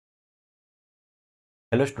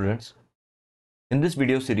Hello students, in this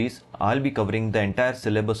video series I'll be covering the entire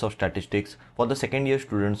syllabus of statistics for the second year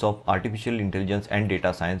students of Artificial Intelligence and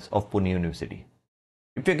Data Science of Pune University.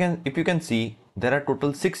 If you can see, there are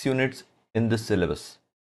total 6 units in this syllabus.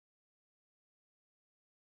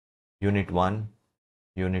 Unit 1,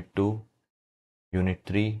 Unit 2, Unit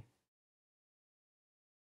 3,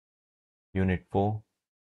 Unit 4,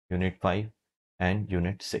 Unit 5 and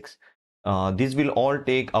Unit 6. These will all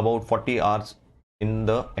take about 40 hours in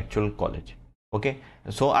the actual college. Okay,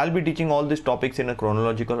 so I'll be teaching all these topics in a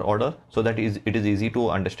chronological order so that it is easy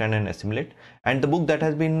to understand and assimilate. And the book that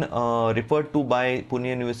has been referred to by Pune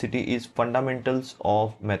University is Fundamentals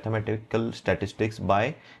of Mathematical Statistics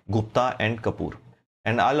by Gupta and Kapoor.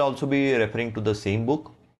 And I'll also be referring to the same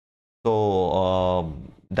book. So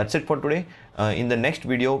that's it for today. In the next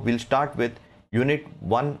video, we'll start with Unit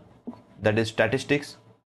 1, that is statistics.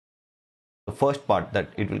 The first part, that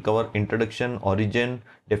it will cover introduction, origin,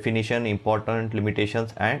 definition, important,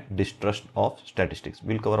 limitations and distrust of statistics.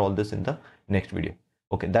 We'll cover all this in the next video.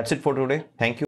 Okay, that's it for today. Thank you.